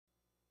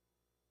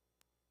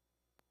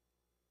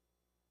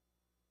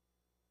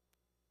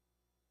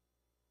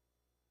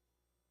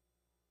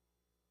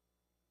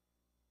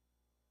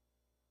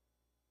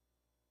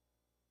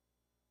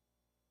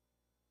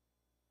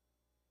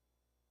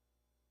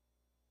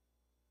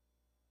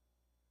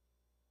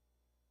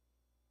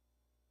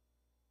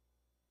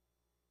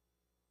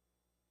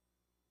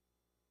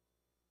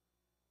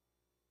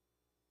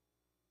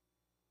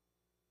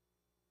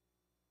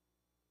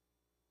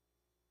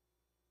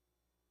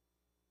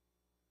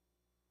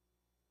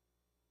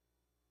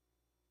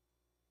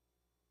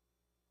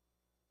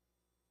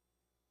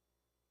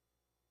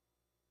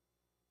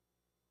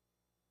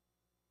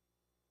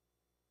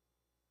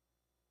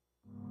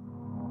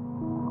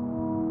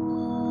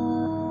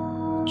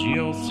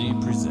GLC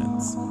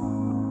presents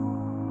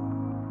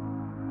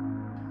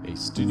a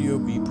Studio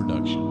B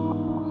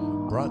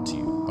production, brought to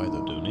you by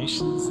the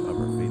donations of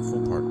our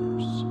faithful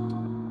partners.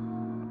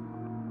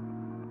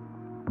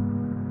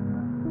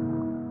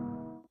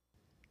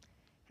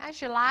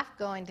 How's your life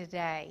going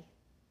today?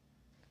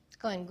 It's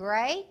going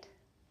great?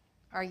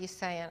 Are you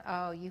saying,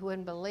 oh, you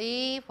wouldn't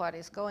believe what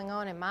is going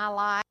on in my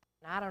life,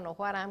 and I don't know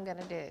what I'm going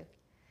to do?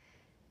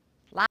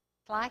 Life's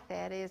like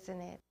that,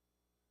 isn't it?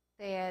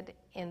 Said,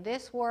 in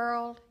this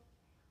world,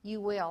 you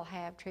will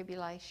have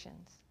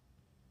tribulations.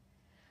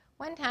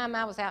 One time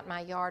I was out in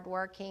my yard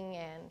working,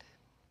 and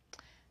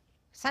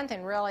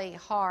something really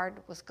hard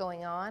was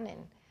going on,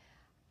 and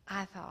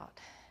I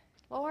thought,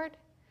 Lord,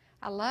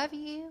 I love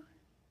you.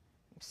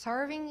 I'm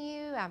serving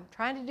you. I'm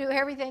trying to do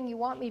everything you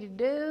want me to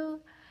do.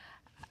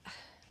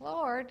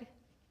 Lord,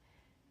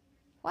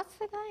 what's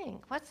the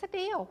thing? What's the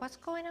deal? What's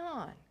going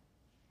on?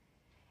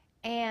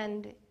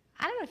 And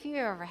I don't know if you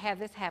ever have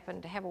this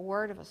happen, to have a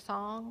word of a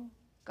song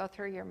go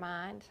through your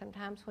mind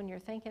sometimes when you're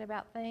thinking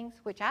about things,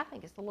 which I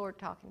think is the Lord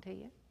talking to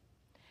you.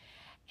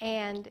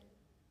 And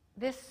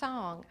this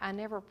song, I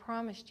Never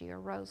Promised You a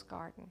Rose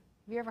Garden.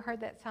 Have you ever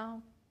heard that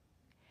song?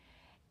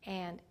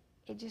 And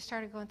it just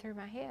started going through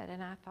my head,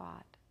 and I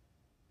thought,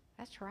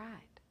 that's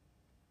right.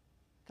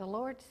 The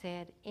Lord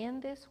said,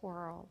 in this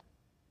world,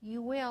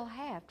 you will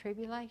have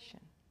tribulation.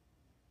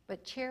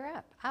 But cheer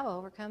up, I've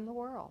overcome the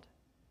world.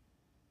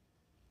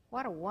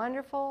 What a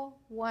wonderful,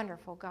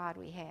 wonderful God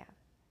we have.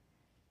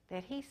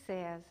 That He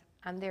says,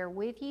 I'm there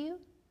with you.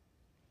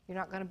 You're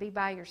not going to be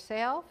by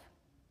yourself.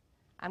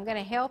 I'm going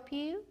to help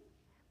you.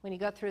 When you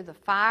go through the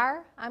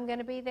fire, I'm going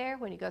to be there.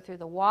 When you go through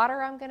the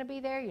water, I'm going to be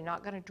there. You're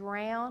not going to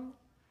drown.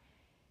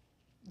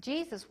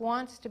 Jesus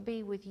wants to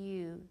be with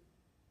you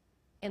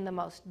in the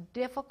most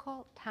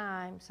difficult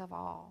times of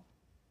all.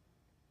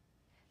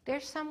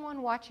 There's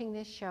someone watching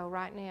this show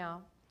right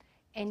now,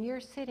 and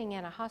you're sitting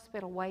in a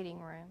hospital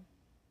waiting room.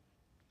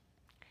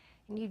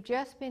 And you've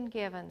just been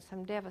given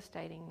some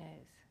devastating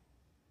news.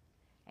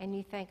 And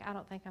you think, I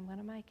don't think I'm going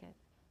to make it.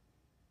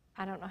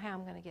 I don't know how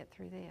I'm going to get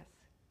through this.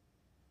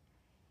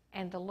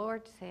 And the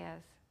Lord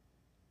says,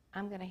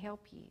 I'm going to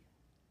help you.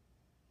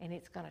 And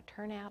it's going to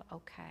turn out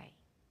okay.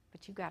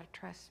 But you've got to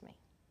trust me.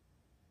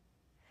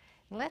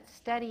 And let's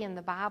study in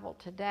the Bible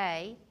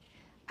today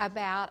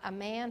about a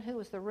man who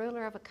was the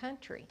ruler of a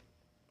country.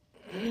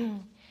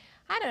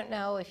 I don't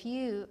know if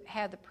you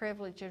have the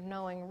privilege of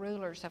knowing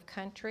rulers of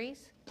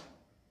countries.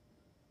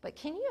 But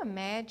can you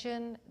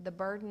imagine the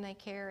burden they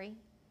carry?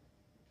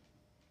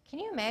 Can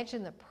you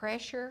imagine the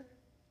pressure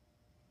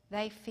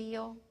they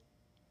feel?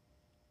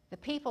 The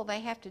people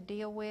they have to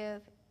deal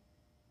with?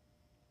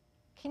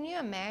 Can you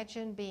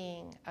imagine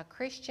being a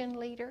Christian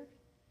leader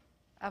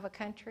of a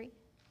country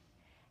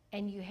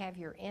and you have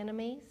your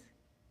enemies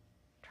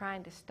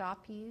trying to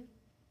stop you?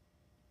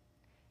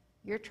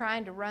 You're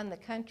trying to run the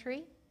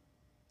country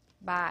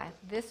by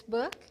this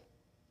book,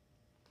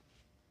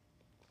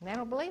 and they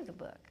don't believe the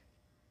book.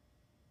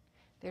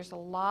 There's a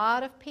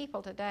lot of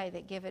people today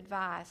that give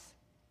advice,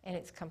 and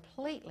it's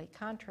completely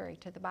contrary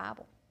to the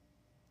Bible.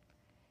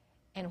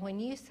 And when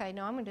you say,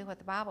 no, I'm going to do what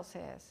the Bible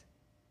says,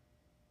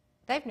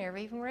 they've never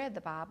even read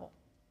the Bible.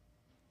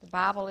 The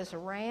Bible is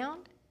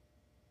around.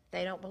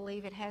 They don't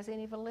believe it has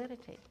any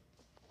validity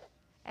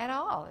at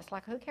all. It's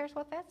like, who cares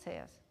what that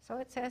says? So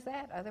it says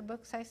that. Other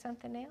books say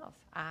something else.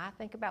 I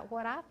think about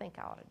what I think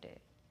I ought to do.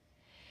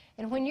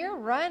 And when you're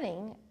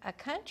running a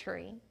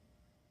country,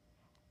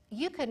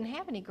 you couldn't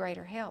have any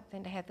greater help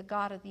than to have the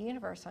God of the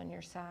universe on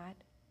your side.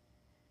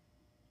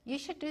 You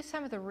should do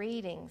some of the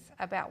readings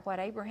about what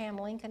Abraham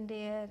Lincoln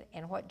did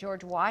and what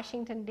George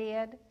Washington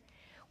did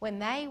when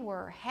they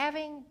were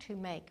having to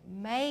make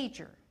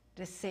major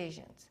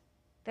decisions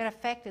that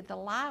affected the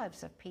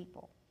lives of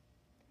people.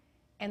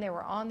 And they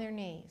were on their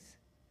knees.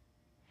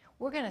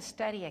 We're going to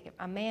study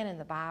a man in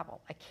the Bible,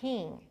 a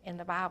king in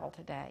the Bible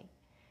today,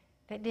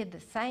 that did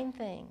the same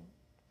thing.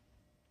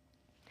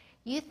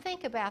 You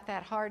think about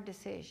that hard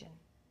decision,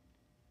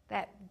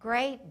 that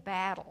great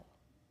battle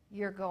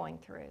you're going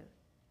through.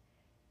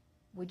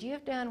 Would you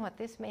have done what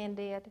this man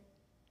did?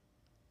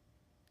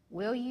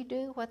 Will you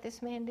do what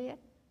this man did?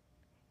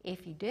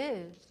 If you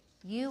do,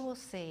 you will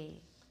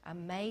see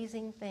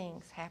amazing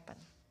things happen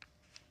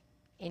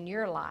in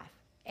your life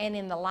and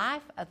in the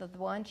life of the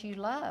ones you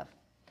love.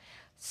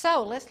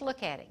 So let's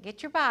look at it.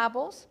 Get your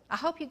Bibles. I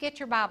hope you get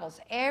your Bibles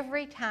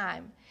every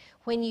time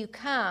when you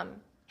come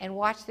and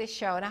watch this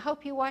show. And I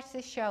hope you watch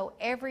this show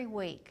every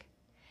week.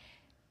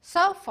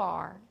 So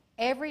far,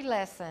 every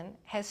lesson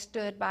has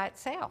stood by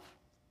itself.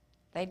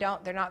 They're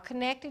not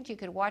connected. You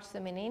could watch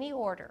them in any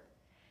order.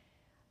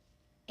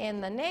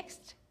 In the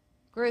next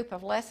group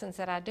of lessons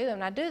that I do,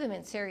 and I do them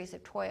in series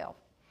of 12,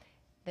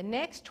 the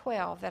next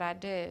 12 that I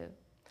do,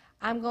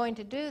 I'm going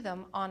to do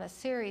them on a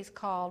series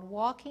called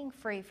Walking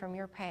Free from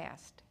Your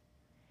Past.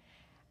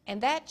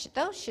 And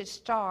those should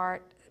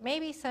start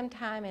maybe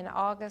sometime in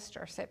August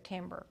or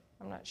September.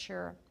 I'm not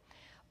sure.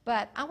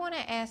 But I want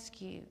to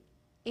ask you,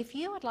 if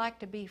you would like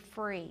to be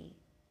free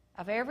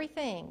of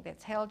everything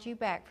that's held you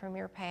back from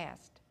your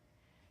past,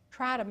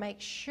 Try to make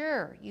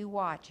sure you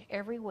watch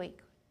every week,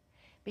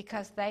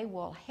 because they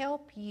will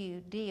help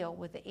you deal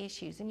with the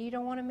issues, and you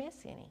don't want to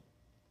miss any.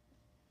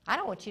 I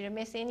don't want you to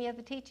miss any of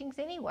the teachings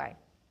anyway.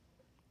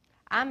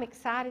 I'm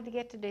excited to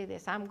get to do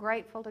this. I'm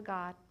grateful to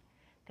God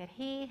that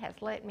He has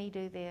let me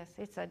do this.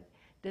 It's a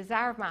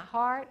desire of my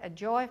heart, a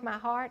joy of my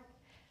heart.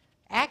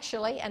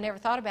 Actually, I never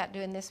thought about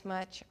doing this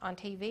much on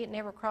TV. It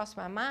never crossed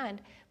my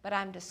mind, but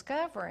I'm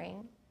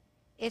discovering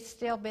it's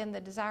still been the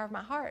desire of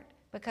my heart,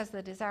 because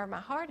the desire of my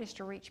heart is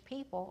to reach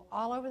people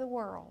all over the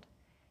world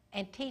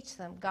and teach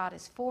them God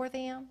is for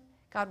them.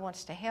 God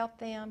wants to help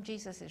them.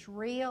 Jesus is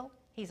real.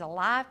 He's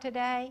alive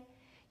today.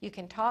 You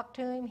can talk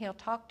to Him. He'll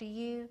talk to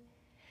you.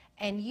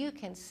 And you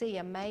can see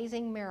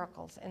amazing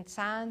miracles and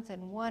signs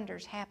and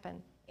wonders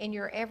happen in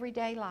your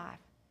everyday life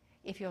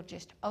if you'll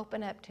just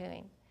open up to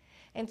Him.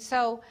 And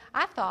so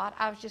I thought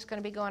I was just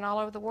going to be going all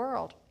over the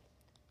world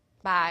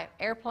by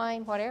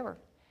airplane, whatever.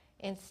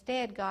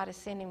 Instead, God is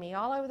sending me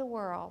all over the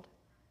world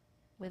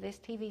with this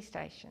TV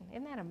station.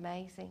 Isn't that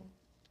amazing?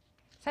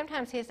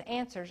 Sometimes His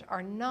answers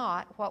are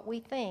not what we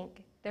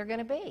think they're going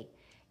to be.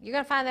 You're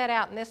going to find that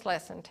out in this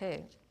lesson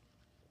too.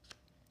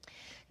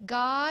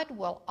 God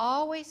will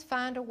always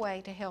find a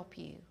way to help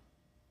you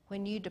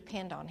when you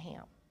depend on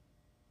Him,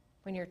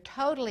 when you're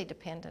totally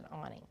dependent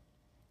on Him.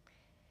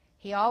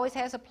 He always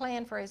has a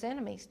plan for His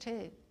enemies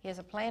too. He has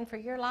a plan for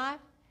your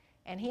life,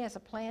 and He has a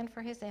plan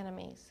for His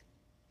enemies.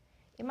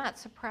 It might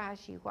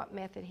surprise you what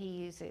method He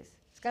uses.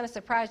 It's going to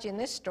surprise you in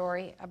this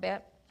story a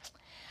bit.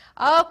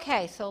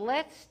 Okay, so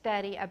let's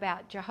study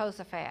about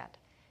Jehoshaphat.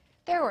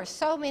 There were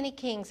so many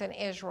kings in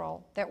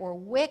Israel that were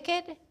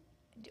wicked.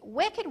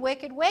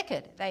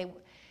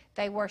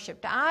 They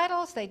worshipped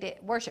idols. They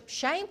worshipped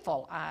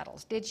shameful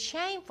idols, did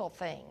shameful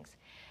things.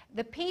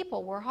 The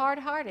people were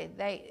hard-hearted.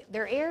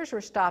 Their ears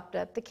were stopped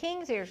up. The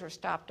king's ears were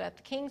stopped up.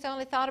 The kings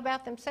only thought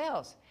about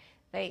themselves.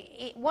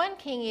 One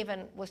king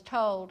even was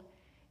told,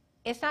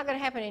 it's not going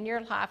to happen in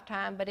your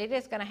lifetime, but it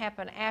is going to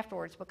happen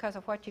afterwards because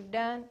of what you've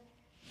done.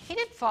 He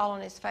didn't fall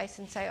on his face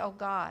and say, oh,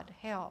 God,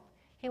 help.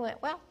 He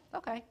went, well,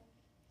 okay.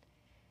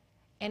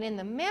 And in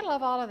the middle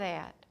of all of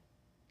that,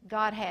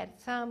 God had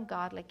some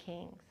godly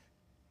kings.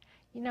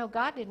 You know,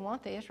 God didn't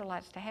want the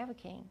Israelites to have a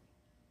king.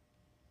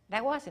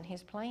 That wasn't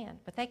His plan.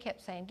 But they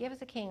kept saying, give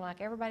us a king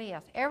like everybody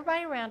else.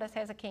 Everybody around us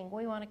has a king.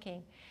 We want a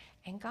king.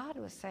 And God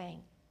was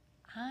saying,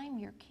 I'm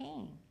your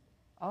king.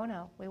 Oh,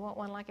 no, we want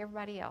one like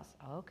everybody else.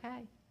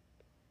 Okay.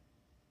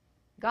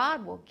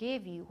 God will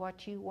give you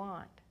what you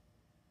want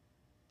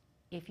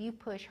if you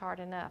push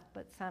hard enough.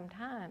 But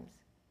sometimes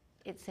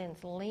it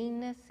sends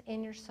leanness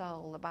in your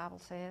soul, the Bible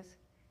says.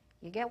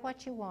 You get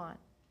what you want,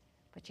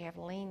 but you have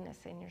leanness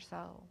in your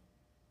soul.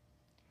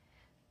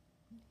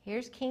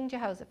 Here's King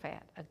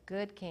Jehoshaphat, a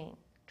good king.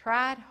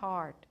 Tried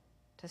hard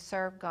to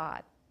serve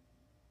God.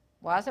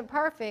 Wasn't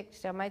perfect,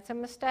 still made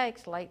some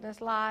mistakes late in his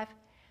life,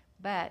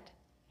 but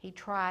he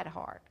tried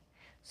hard.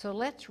 So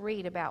let's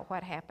read about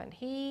what happened.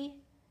 He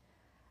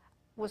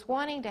was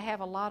wanting to have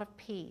a lot of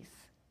peace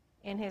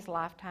in his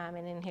lifetime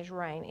and in his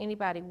reign.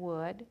 Anybody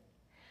would.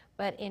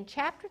 But in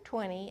chapter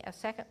 20 of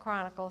 2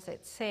 Chronicles,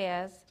 it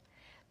says,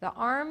 the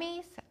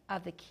armies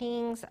of the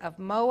kings of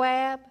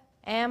Moab,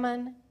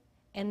 Ammon,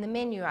 and the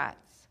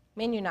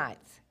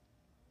Meunites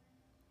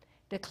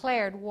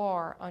declared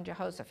war on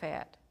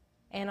Jehoshaphat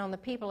and on the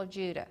people of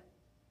Judah.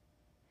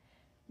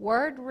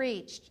 Word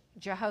reached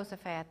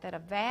Jehoshaphat that a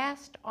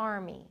vast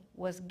army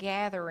was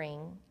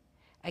gathering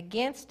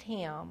against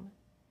him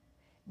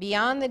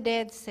beyond the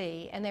Dead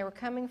Sea, and they were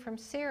coming from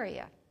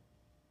Syria.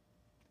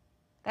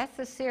 That's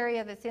the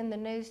Syria that's in the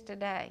news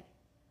today.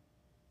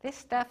 This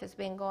stuff has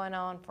been going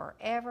on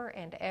forever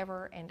and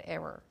ever and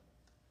ever.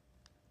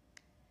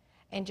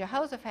 And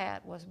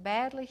Jehoshaphat was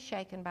badly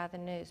shaken by the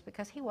news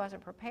because he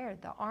wasn't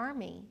prepared. The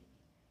army,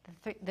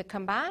 the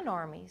combined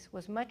armies,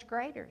 was much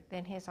greater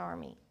than his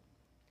army.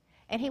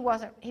 And he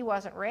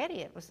wasn't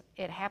ready.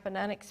 It happened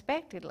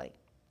unexpectedly.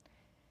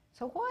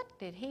 So what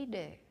did he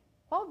do?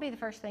 What would be the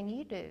first thing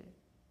you do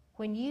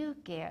when you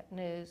get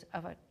news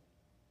of a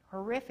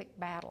horrific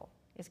battle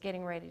is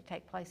getting ready to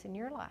take place in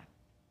your life?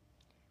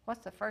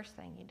 What's the first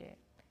thing you do?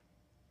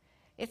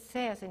 It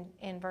says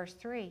in verse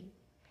 3,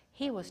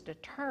 he was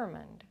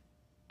determined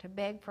to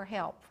beg for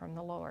help from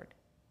the Lord.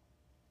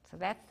 So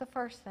that's the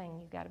first thing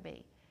you've got to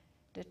be.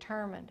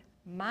 Determined.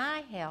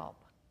 My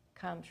help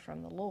comes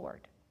from the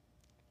Lord.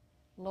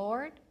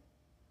 Lord,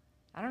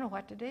 I don't know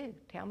what to do.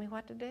 Tell me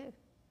what to do.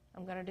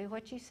 I'm going to do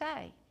what you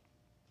say.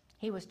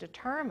 He was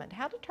determined.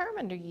 How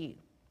determined are you?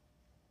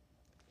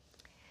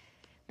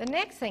 The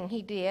next thing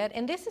he did,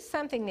 and this is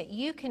something that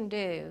you can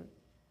do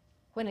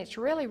when it's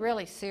really,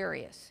 really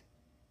serious,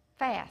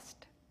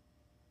 fast.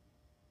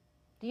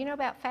 Do you know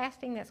about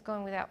fasting? That's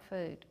going without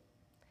food.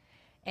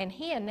 And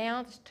he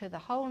announced to the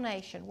whole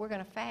nation, we're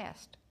going to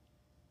fast.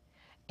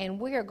 And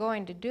we are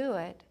going to do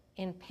it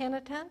in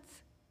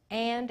penitence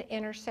and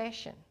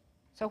intercession.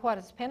 So what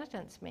does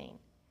penitence mean?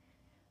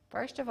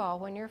 First of all,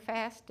 when you're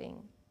fasting,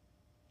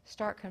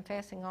 start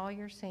confessing all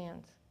your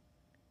sins.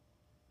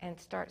 And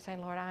start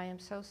saying, Lord, I am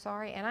so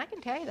sorry. And I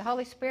can tell you, the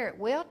Holy Spirit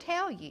will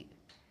tell you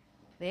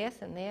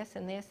this and this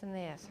and this and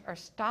this are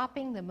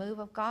stopping the move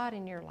of God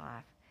in your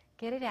life.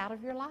 Get it out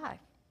of your life.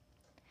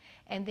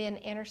 And then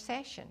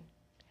intercession.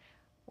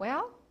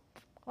 Well,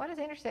 what does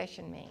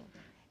intercession mean?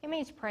 It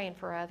means praying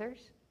for others.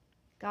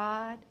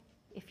 God,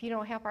 if you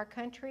don't help our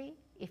country,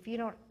 if you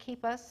don't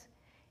keep us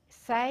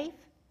safe,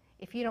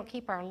 if you don't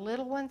keep our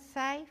little ones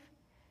safe,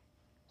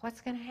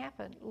 what's going to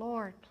happen?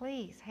 Lord,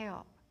 please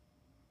help.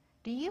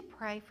 Do you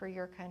pray for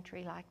your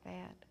country like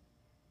that?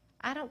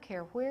 I don't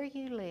care where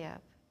you live.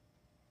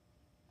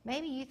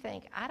 Maybe you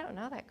think, I don't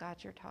know that God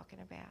you're talking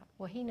about.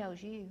 Well, He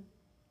knows you.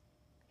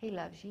 He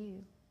loves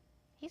you.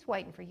 He's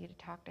waiting for you to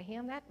talk to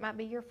Him. That might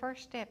be your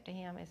first step to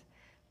Him is,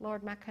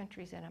 Lord, my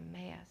country's in a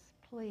mess.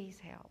 Please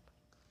help.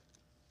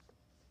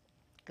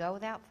 Go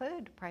without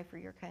food to pray for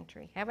your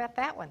country. How about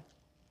that one?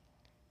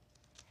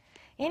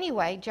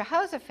 Anyway,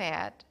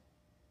 Jehoshaphat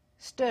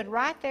stood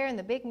right there in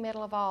the big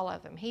middle of all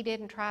of them. He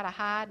didn't try to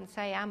hide and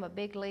say, I'm a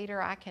big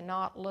leader. I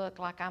cannot look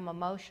like I'm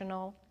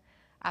emotional.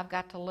 I've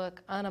got to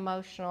look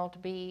unemotional to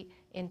be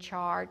in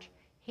charge.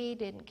 He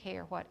didn't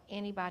care what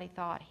anybody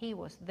thought. He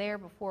was there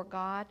before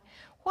God.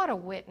 What a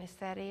witness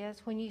that is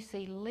when you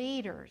see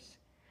leaders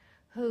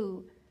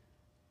who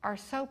are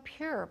so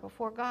pure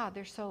before God.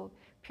 They're so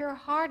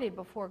pure-hearted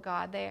before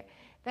God. They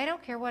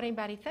don't care what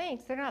anybody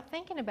thinks. They're not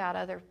thinking about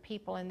other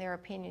people and their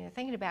opinion. They're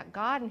thinking about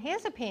God and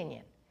His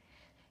opinion.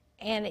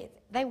 And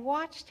they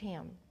watched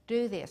him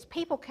do this.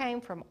 People came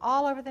from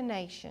all over the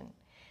nation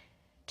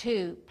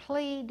to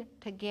plead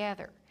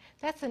together.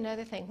 That's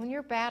another thing. When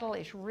your battle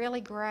is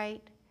really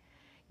great,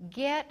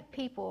 get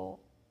people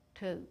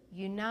to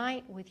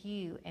unite with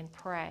you and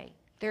pray.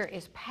 There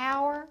is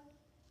power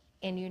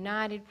in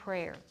united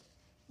prayer.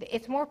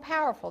 It's more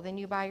powerful than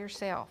you by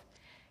yourself.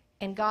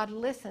 And God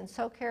listens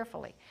so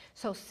carefully.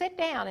 So sit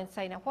down and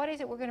say, now what is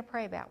it we're going to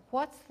pray about?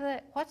 What's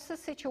the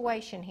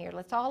situation here?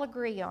 Let's all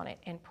agree on it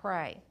and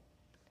pray.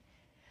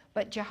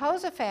 But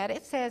Jehoshaphat,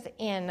 it says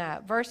in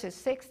verses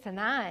 6 to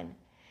 9,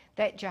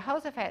 that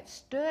Jehoshaphat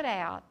stood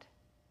out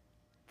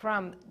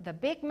from the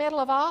big middle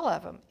of all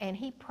of them, and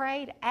he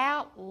prayed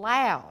out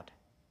loud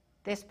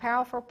this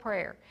powerful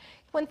prayer.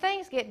 When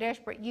things get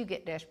desperate, you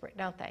get desperate,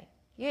 don't they?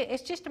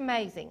 It's just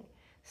amazing.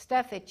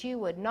 Stuff that you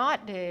would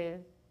not do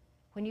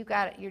when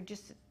you're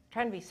just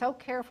trying to be so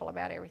careful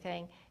about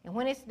everything. And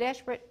when it's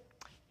desperate,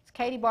 it's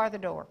Katie, bar the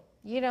door.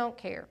 You don't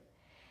care.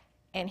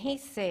 And he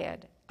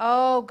said,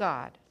 oh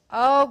God,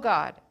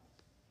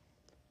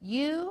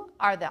 you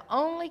are the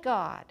only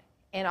God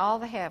in all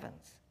the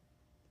heavens.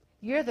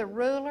 You're the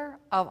ruler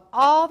of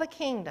all the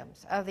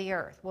kingdoms of the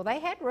earth. Well, they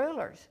had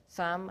rulers,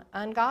 some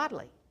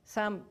ungodly,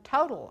 some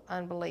total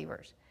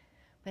unbelievers.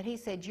 But he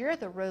said, you're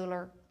the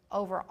ruler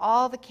over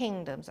all the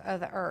kingdoms of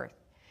the earth.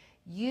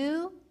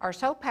 You are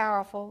so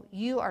powerful.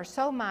 You are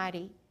so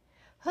mighty.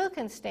 Who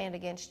can stand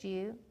against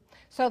you?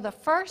 So the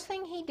first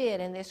thing he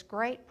did in this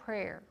great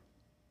prayer,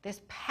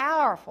 this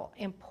powerful,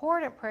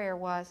 important prayer,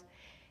 was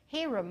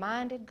he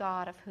reminded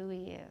God of who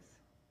he is.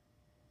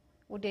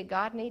 Well, did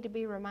God need to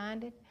be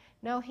reminded?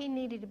 No, he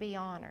needed to be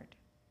honored.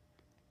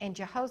 And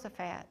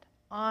Jehoshaphat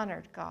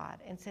honored God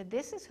and said,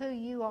 this is who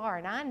you are,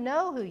 and I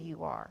know who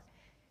you are.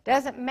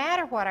 Doesn't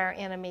matter what our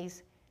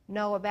enemies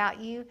know about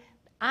you.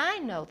 I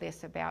know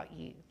this about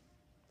you.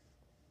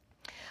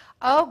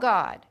 Oh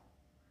God,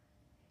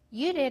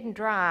 you didn't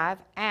drive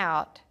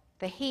out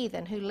the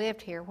heathen who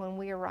lived here when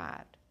we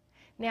arrived.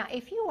 Now,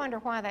 if you wonder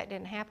why that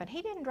didn't happen,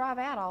 he didn't drive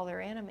out all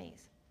their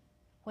enemies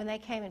when they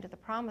came into the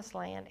promised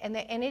land. And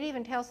it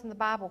even tells in the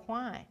Bible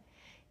why.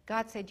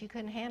 God said you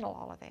couldn't handle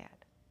all of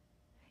that.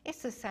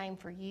 It's the same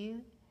for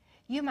you.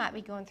 You might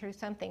be going through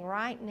something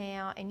right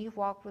now, and you've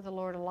walked with the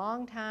Lord a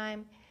long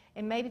time,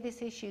 and maybe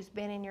this issue's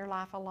been in your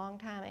life a long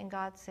time, and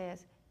God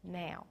says,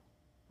 now.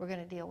 We're going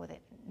to deal with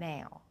it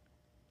now.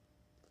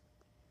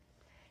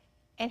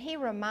 And he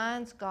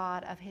reminds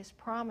God of his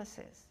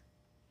promises.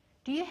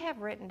 Do you have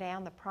written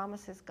down the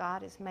promises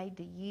God has made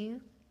to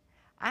you?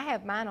 I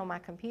have mine on my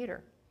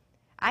computer.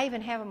 I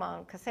even have them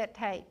on cassette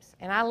tapes.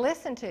 And I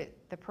listen to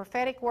the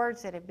prophetic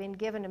words that have been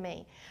given to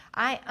me.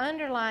 I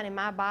underline in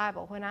my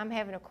Bible when I'm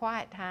having a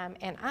quiet time,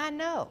 and I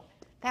know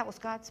that was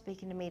God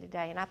speaking to me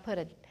today. And I put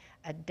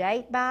a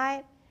date by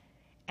it,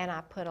 and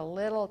I put a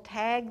little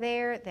tag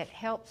there that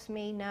helps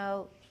me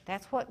know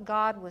that's what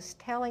God was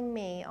telling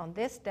me on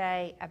this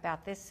day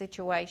about this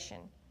situation.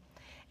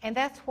 And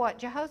that's what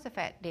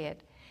Jehoshaphat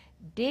did.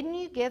 Didn't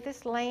you give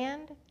this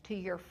land to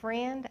your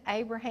friend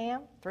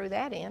Abraham? Threw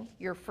that in,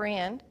 your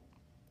friend.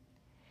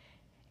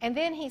 And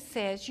then he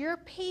says, your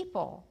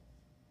people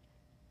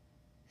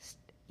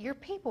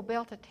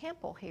built a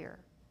temple here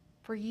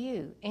for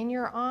you in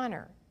your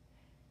honor,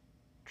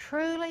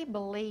 truly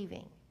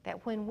believing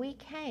that when we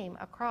came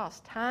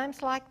across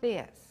times like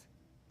this,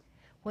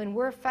 when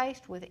we're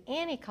faced with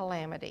any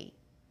calamity,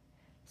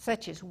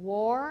 such as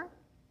war,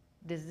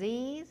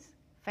 disease,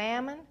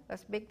 famine,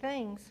 that's big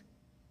things,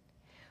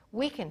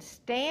 we can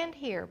stand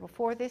here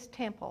before this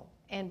temple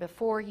and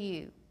before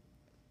you,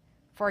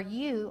 for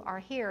you are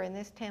here in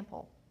this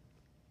temple.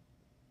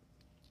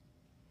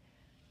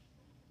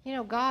 You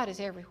know, God is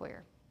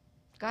everywhere.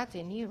 God's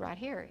in you right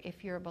here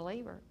if you're a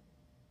believer.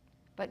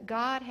 But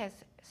God has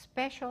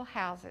special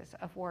houses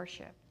of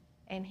worship.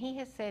 And he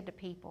has said to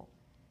people,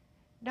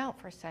 don't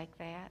forsake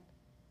that.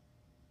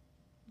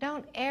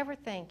 Don't ever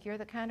think you're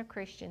the kind of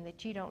Christian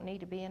that you don't need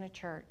to be in a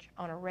church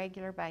on a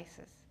regular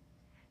basis.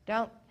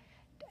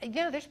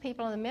 There's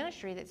people in the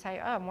ministry that say,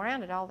 oh, I'm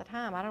around it all the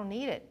time. I don't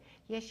need it.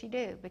 Yes, you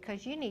do,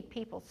 because you need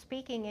people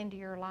speaking into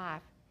your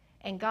life,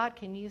 and God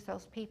can use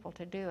those people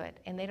to do it,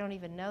 and they don't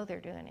even know they're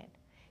doing it.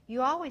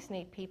 You always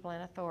need people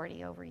in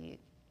authority over you.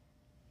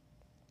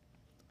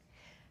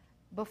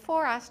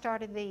 Before I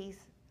started these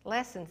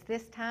lessons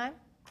this time,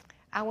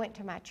 I went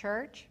to my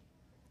church.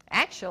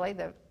 Actually,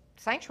 the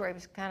sanctuary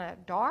was kind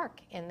of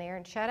dark in there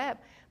and shut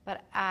up,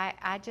 but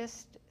I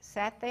just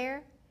sat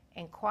there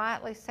and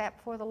quietly sat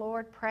before the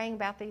Lord, praying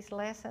about these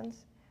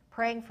lessons,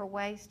 praying for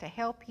ways to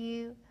help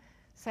you,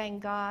 saying,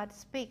 God,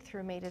 speak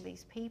through me to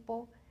these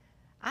people.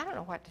 I don't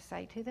know what to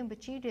say to them,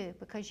 but you do,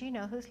 because you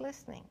know who's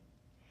listening.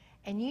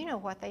 And you know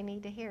what they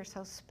need to hear,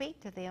 so speak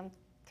to them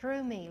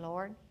through me,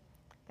 Lord.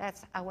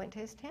 I went to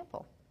his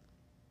temple.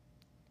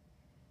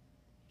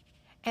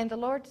 And the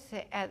Lord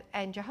said,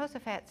 and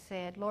Jehoshaphat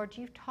said, Lord,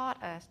 you've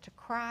taught us to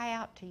cry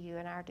out to you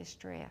in our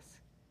distress,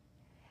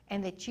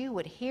 and that you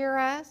would hear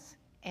us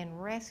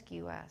and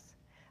rescue us.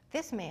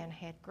 This man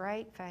had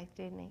great faith,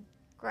 didn't he?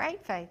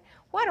 Great faith.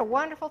 What a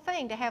wonderful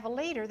thing to have a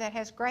leader that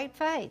has great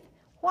faith.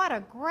 What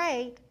a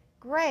great,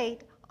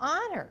 great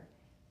honor.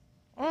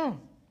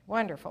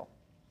 Wonderful.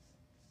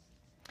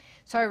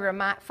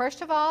 So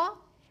first of all,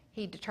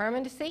 he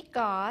determined to seek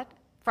God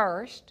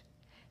first.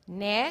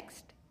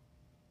 Next,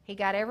 he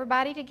got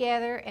everybody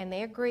together and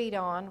they agreed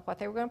on what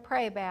they were going to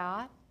pray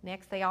about.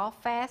 Next, they all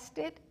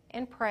fasted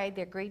and prayed.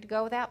 They agreed to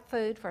go without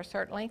food for a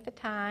certain length of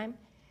time.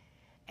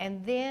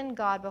 And then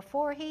God,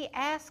 before he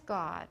asked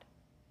God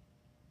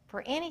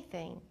for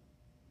anything,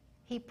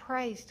 he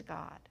praised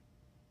God.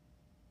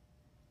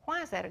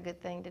 Why is that a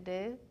good thing to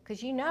do?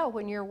 Because you know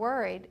when you're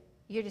worried,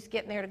 you're just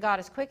getting there to God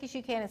as quick as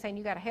you can and saying,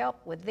 you got to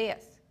help with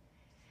this.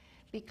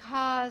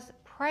 Because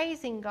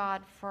praising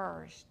God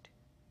first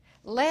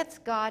lets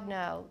God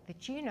know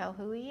that you know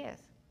who he is.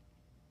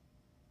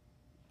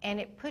 And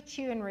it puts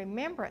you in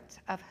remembrance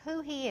of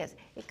who he is.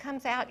 It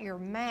comes out your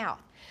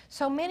mouth.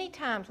 So many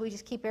times we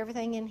just keep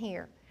everything in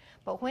here.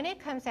 But when it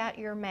comes out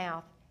your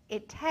mouth,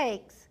 it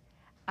takes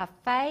a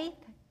faith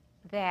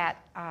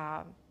that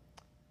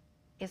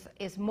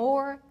is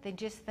more than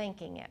just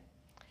thinking it.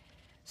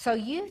 So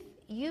you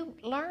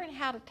learn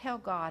how to tell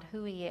God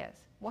who he is.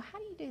 Well, how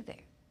do you do that?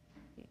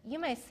 You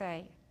may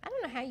say, I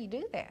don't know how you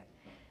do that.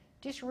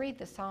 Just read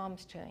the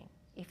Psalms to him.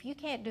 If you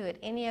can't do it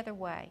any other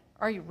way,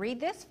 or you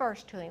read this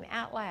verse to him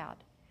out loud.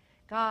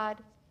 God,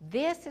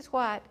 this is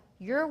what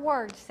your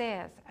word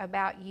says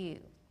about you.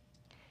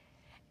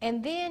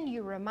 And then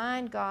you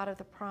remind God of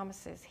the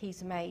promises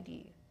he's made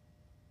you.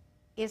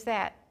 Is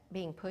that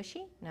being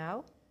pushy?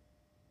 No.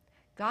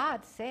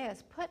 God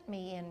says, put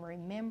me in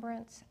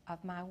remembrance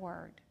of my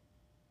word.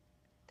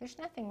 There's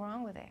nothing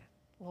wrong with that.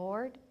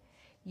 Lord,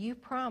 you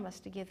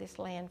promised to give this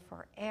land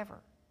forever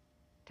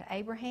to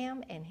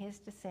Abraham and his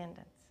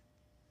descendants.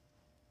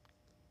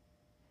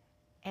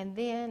 And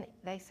then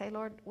they say,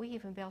 Lord, we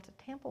even built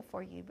a temple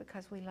for you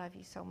because we love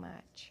you so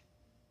much.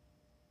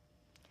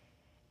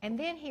 And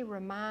then he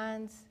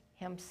reminds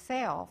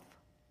himself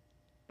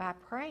by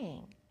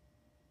praying,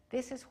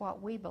 this is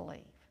what we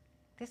believe.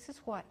 This is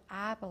what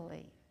I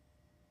believe.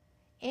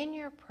 In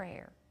your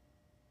prayer,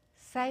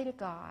 say to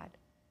God,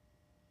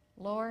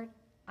 Lord,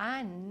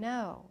 I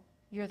know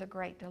you're the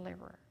great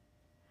deliverer.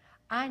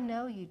 I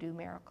know you do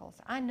miracles.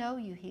 I know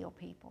you heal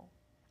people.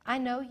 I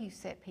know you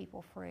set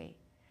people free.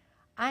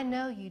 I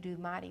know you do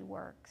mighty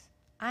works.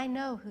 I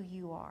know who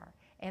you are.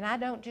 And I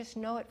don't just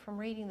know it from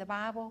reading the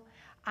Bible.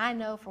 I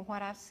know from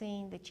what I've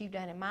seen that you've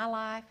done in my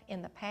life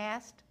in the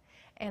past,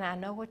 and I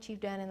know what you've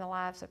done in the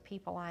lives of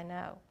people I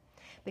know.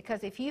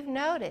 Because if you've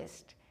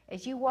noticed,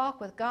 as you walk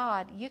with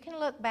God, you can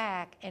look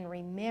back and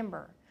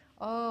remember,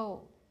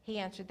 oh, he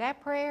answered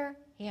that prayer,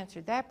 he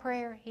answered that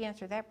prayer, he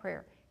answered that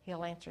prayer.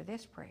 He'll answer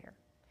this prayer.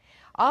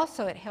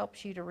 Also, it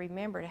helps you to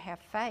remember to have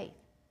faith.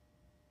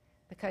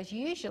 Because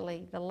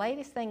usually, the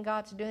latest thing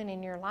God's doing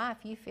in your life,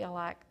 you feel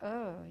like,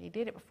 oh, he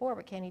did it before,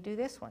 but can he do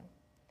this one?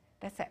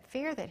 That's that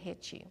fear that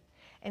hits you.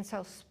 And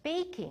so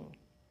speaking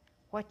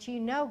what you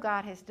know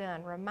God has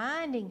done,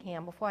 reminding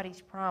him of what he's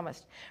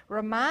promised,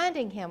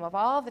 reminding him of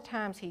all the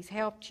times he's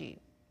helped you.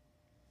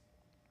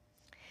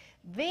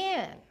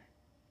 Then,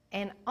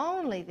 and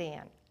only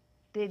then,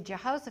 did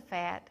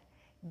Jehoshaphat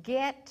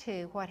get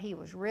to what he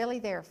was really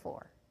there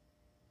for.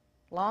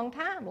 Long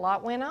time, a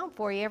lot went on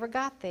before he ever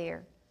got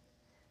there.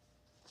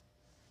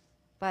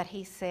 But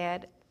he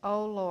said,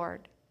 oh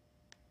Lord,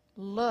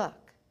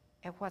 look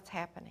at what's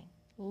happening.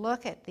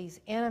 Look at these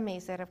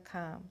enemies that have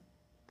come.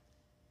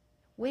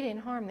 We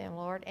didn't harm them,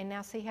 Lord, and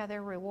now see how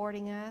they're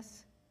rewarding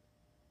us?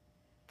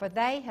 For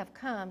they have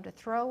come to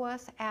throw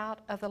us out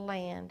of the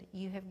land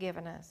you have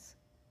given us.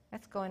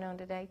 That's going on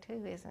today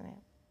too, isn't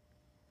it?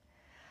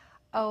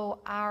 Oh,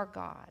 our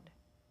God,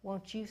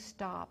 won't you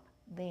stop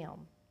them?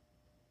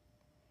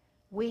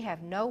 We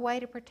have no way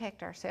to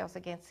protect ourselves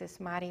against this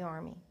mighty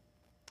army.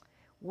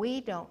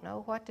 We don't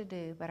know what to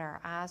do, but our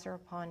eyes are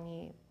upon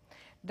you.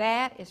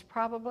 That is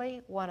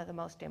probably one of the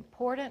most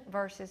important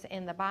verses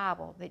in the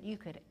Bible that you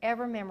could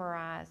ever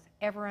memorize,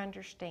 ever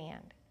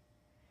understand.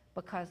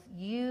 Because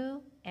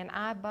you and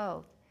I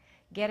both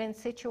get in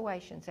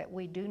situations that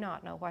we do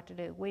not know what to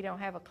do. We don't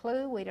have a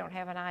clue, we don't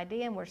have an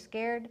idea, and we're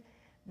scared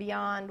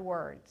beyond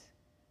words.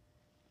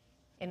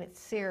 And it's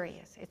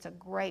serious. It's a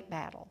great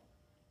battle.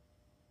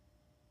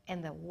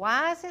 And the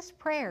wisest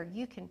prayer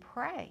you can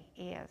pray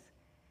is,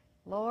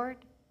 Lord,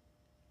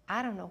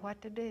 I don't know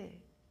what to do,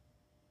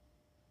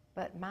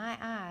 but my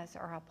eyes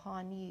are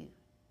upon you.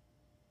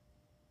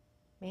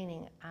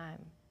 Meaning I'm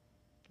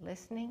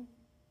listening,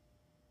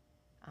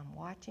 I'm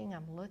watching,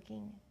 I'm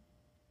looking,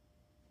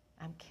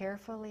 I'm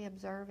carefully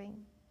observing,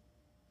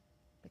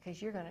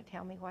 because you're going to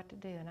tell me what to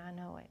do, and I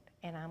know it.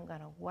 And I'm going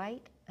to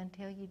wait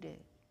until you do.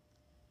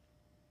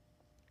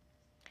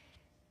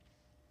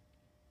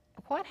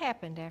 What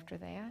happened after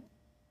that?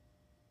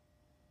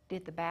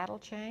 Did the battle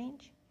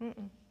change?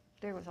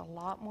 There was a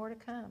lot more to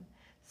come.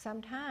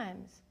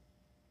 Sometimes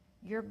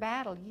your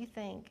battle, you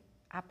think,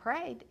 I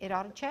prayed, it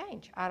ought to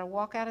change. I ought to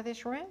walk out of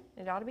this room,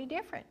 it ought to be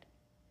different.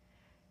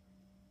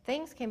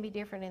 Things can be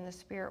different in the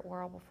spirit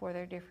world before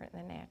they're different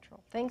in the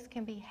natural. Things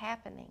can be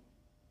happening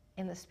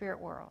in the spirit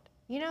world.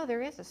 You know,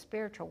 there is a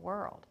spiritual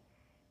world.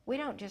 We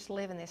don't just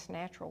live in this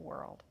natural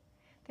world.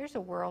 There's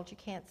a world you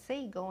can't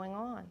see going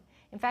on.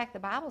 In fact, the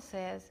Bible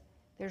says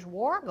there's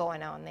war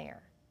going on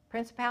there.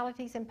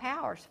 Principalities and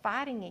powers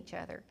fighting each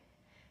other.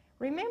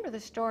 Remember the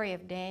story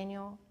of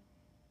Daniel?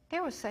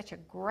 There was such a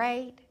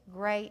great,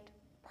 great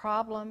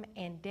problem,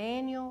 and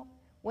Daniel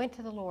went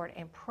to the Lord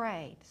and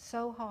prayed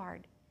so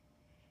hard.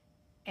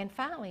 And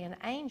finally, an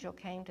angel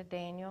came to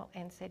Daniel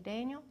and said,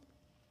 Daniel,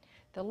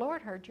 the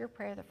Lord heard your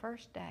prayer the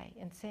first day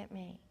and sent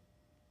me.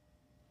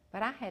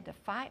 But I had to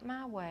fight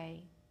my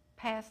way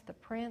past the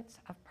prince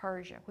of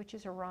Persia, which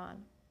is Iran.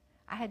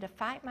 I had to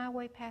fight my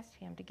way past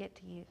him to get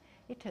to you.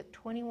 It took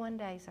 21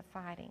 days of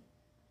fighting.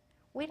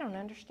 We don't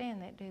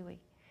understand that, do we?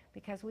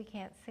 Because we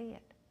can't see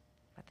it.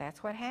 But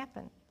that's what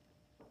happened.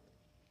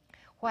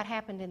 What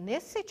happened in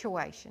this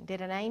situation? Did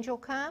an angel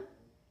come?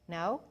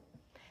 No.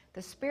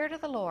 The Spirit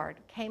of the Lord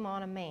came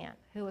on a man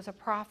who was a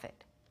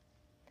prophet.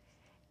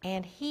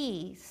 And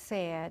he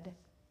said,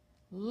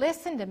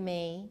 listen to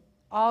me,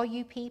 all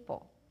you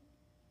people.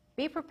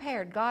 Be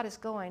prepared. God is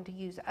going to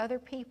use other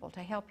people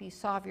to help you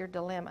solve your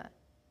dilemma.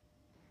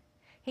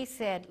 He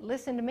said,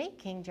 listen to me,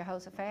 King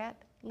Jehoshaphat.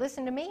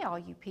 Listen to me, all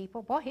you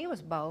people. Boy, he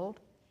was bold.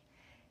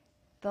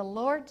 The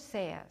Lord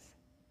says,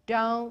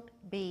 don't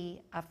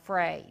be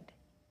afraid.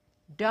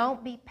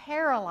 Don't be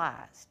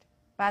paralyzed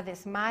by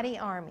this mighty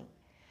army.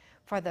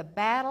 For the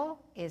battle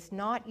is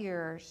not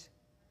yours,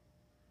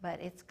 but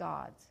it's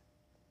God's.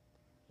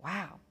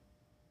 Wow.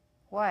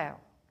 Wow.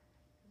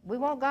 We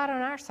want God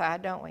on our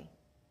side, don't we?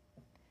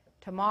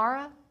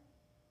 Tomorrow,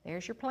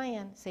 there's your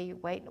plan. See,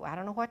 wait, I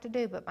don't know what to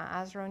do, but my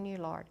eyes are on you,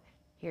 Lord.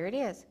 Here it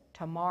is.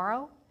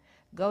 Tomorrow,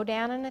 go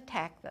down and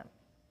attack them.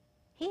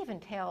 He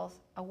even tells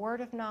a word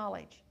of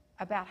knowledge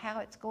about how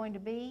it's going to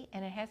be,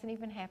 and it hasn't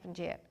even happened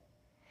yet.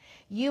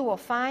 You will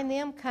find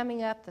them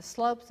coming up the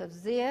slopes of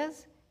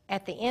Ziz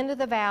at the end of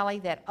the valley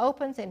that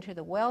opens into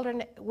the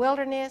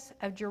wilderness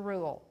of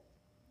Jeruel.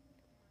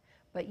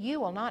 But you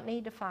will not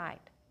need to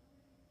fight.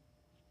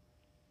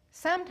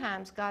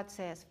 Sometimes God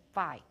says,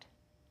 fight.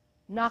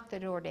 Knock the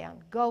door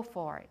down. Go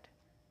for it.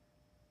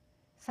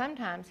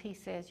 Sometimes he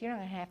says, you're not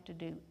going to have to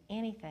do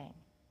anything.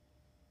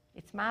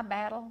 It's my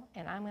battle,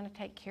 and I'm going to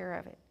take care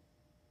of it.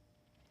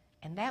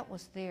 And that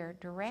was their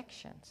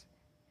directions.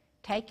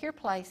 Take your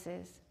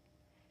places,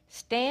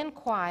 stand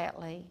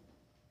quietly,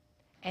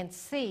 and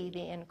see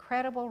the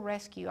incredible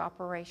rescue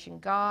operation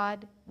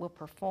God will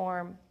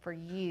perform for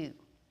you.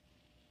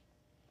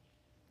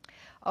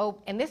 Oh,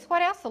 and this is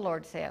what else the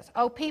Lord says.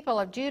 Oh, people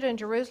of Judah and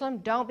Jerusalem,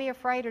 don't be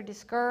afraid or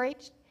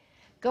discouraged.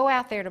 Go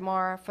out there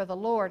tomorrow, for the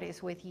Lord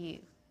is with you.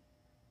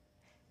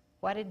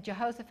 What did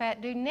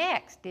Jehoshaphat do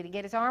next? Did he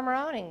get his armor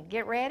on and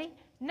get ready?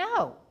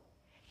 No.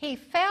 He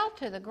fell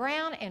to the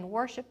ground and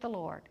worshiped the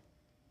Lord.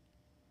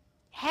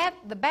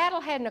 The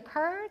battle hadn't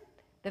occurred,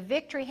 the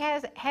victory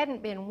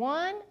hadn't been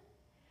won,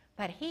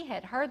 but he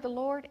had heard the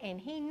Lord and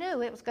he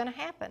knew it was going to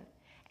happen.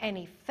 And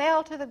he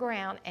fell to the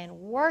ground and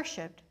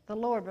worshiped the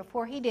Lord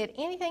before he did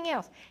anything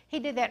else. He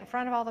did that in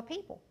front of all the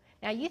people.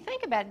 Now you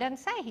think about it, it doesn't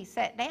say he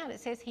sat down. It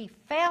says he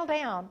fell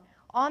down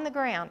on the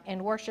ground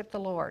and worshiped the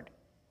Lord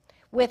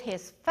with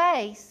his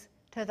face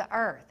to the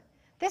earth.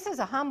 This is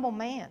a humble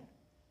man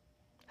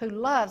who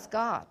loves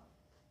God.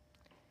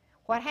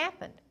 What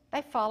happened?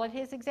 They followed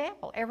his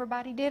example.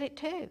 Everybody did it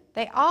too.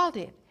 They all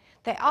did.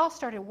 They all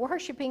started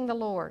worshiping the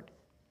Lord.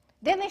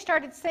 Then they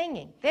started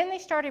singing. Then they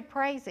started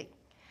praising.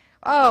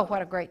 Oh,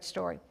 what a great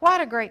story.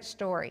 What a great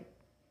story.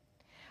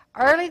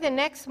 Early the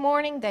next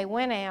morning, they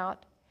went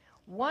out.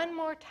 One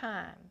more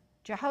time,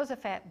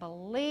 Jehoshaphat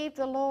believed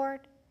the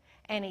Lord,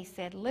 and he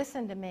said,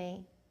 listen to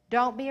me.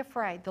 Don't be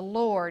afraid. The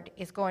Lord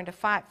is going to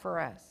fight for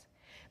us.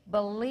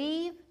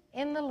 Believe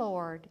in the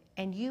Lord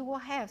and you will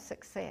have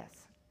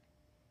success.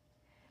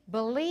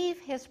 Believe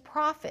his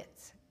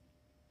prophets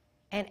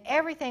and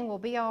everything will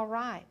be all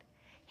right.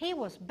 He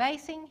was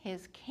basing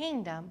his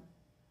kingdom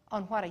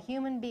on what a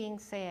human being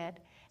said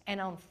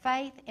and on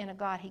faith in a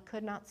God he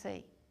could not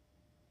see.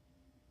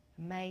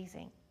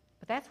 Amazing.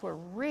 But that's where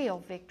real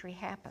victory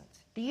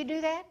happens. Do you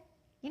do that?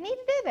 You need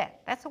to do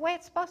that. That's the way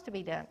it's supposed to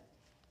be done.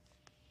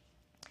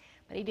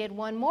 But he did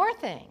one more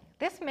thing.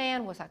 This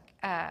man was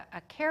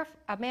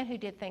a man who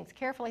did things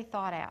carefully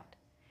thought out.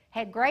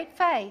 Had great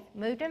faith,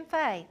 moved in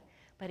faith,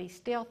 but he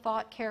still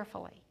thought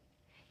carefully.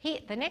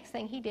 The next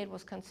thing he did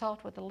was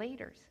consult with the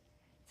leaders.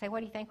 Say, what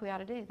do you think we ought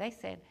to do? They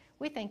said,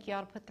 we think you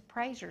ought to put the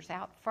praisers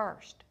out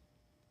first.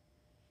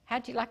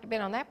 How'd you like to have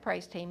been on that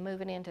praise team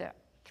moving into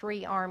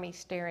 3 armies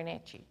staring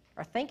at you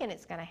or thinking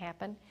it's going to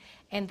happen?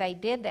 And they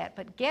did that.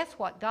 But guess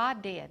what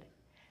God did?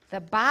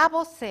 The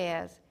Bible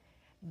says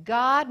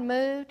God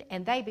moved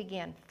and they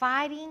began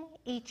fighting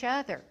each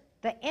other.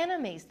 The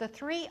enemies, the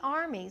 3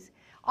 armies,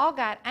 all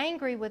got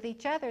angry with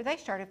each other. They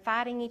started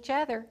fighting each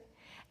other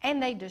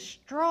and they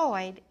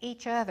destroyed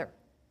each other.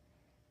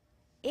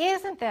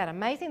 Isn't that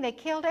amazing? They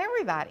killed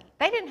everybody.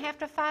 They didn't have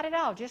to fight at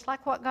all, just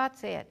like what God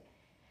said.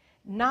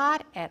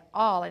 Not at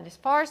all. And as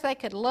far as they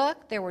could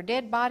look, there were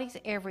dead bodies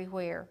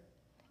everywhere.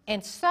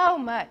 And so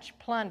much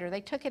plunder.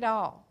 They took it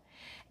all.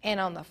 And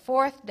on the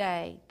 4th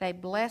day, they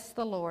blessed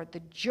the Lord,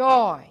 the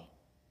joy.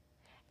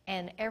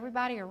 And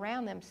everybody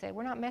around them said,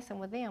 we're not messing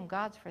with them.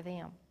 God's for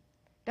them.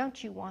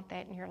 Don't you want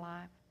that in your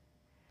life?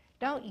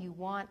 Don't you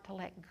want to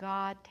let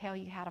God tell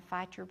you how to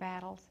fight your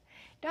battles?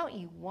 Don't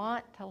you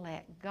want to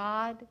let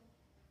God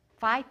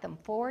fight them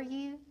for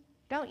you?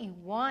 Don't you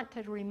want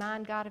to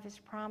remind God of his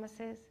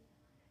promises?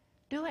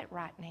 Do it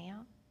right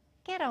now.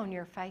 Get on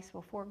your face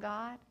before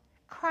God.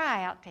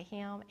 Cry out to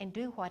him and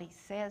do what he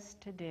says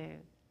to do.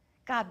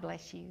 God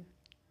bless you.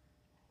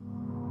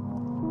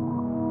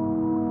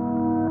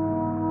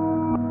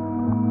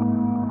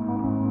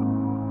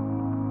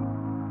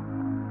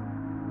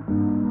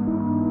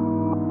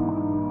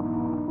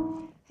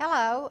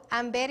 Hello,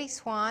 I'm Betty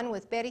Swan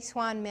with Betty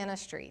Swan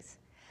Ministries.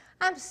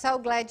 I'm so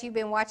glad you've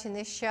been watching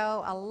this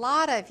show. A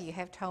lot of you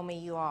have told me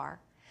you are.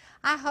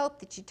 I hope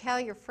that you tell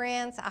your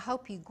friends. I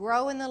hope you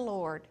grow in the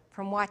Lord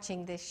from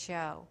watching this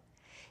show.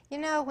 You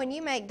know, when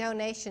you make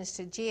donations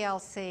to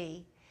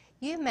GLC,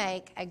 you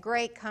make a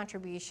great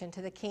contribution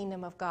to the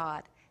kingdom of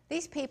God.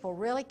 These people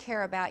really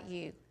care about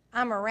you.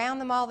 I'm around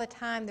them all the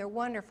time. They're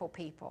wonderful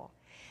people.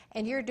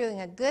 And you're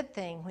doing a good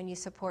thing when you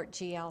support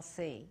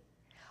GLC.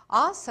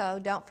 Also,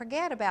 don't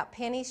forget about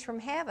Pennies from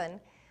Heaven.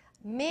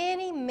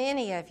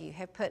 Many of you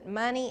have put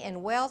money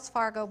in Wells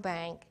Fargo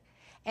Bank,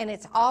 and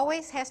it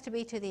always has to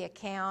be to the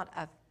account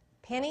of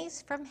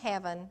Pennies from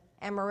Heaven,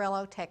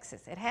 Amarillo,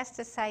 Texas. It has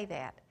to say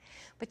that.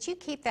 But you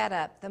keep that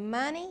up. The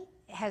money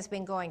has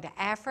been going to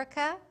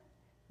Africa,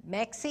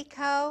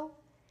 Mexico.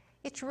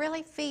 It's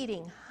really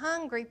feeding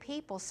hungry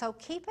people, so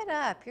keep it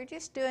up. You're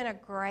just doing a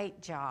great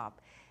job.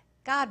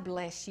 God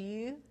bless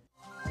you.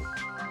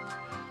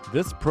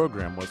 This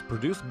program was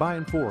produced by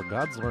and for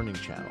God's Learning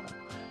Channel.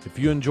 If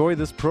you enjoy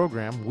this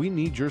program, we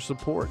need your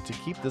support to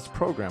keep this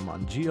program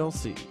on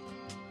GLC.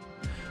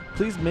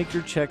 Please make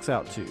your checks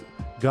out to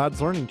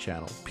God's Learning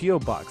Channel, P.O.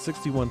 Box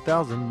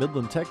 61,000,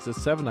 Midland, Texas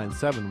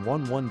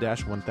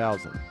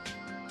 79711-1000.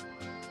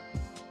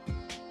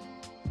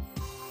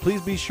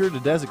 Please be sure to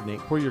designate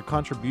where your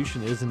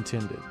contribution is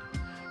intended.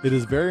 It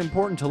is very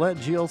important to let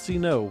GLC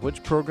know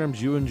which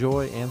programs you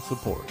enjoy and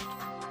support.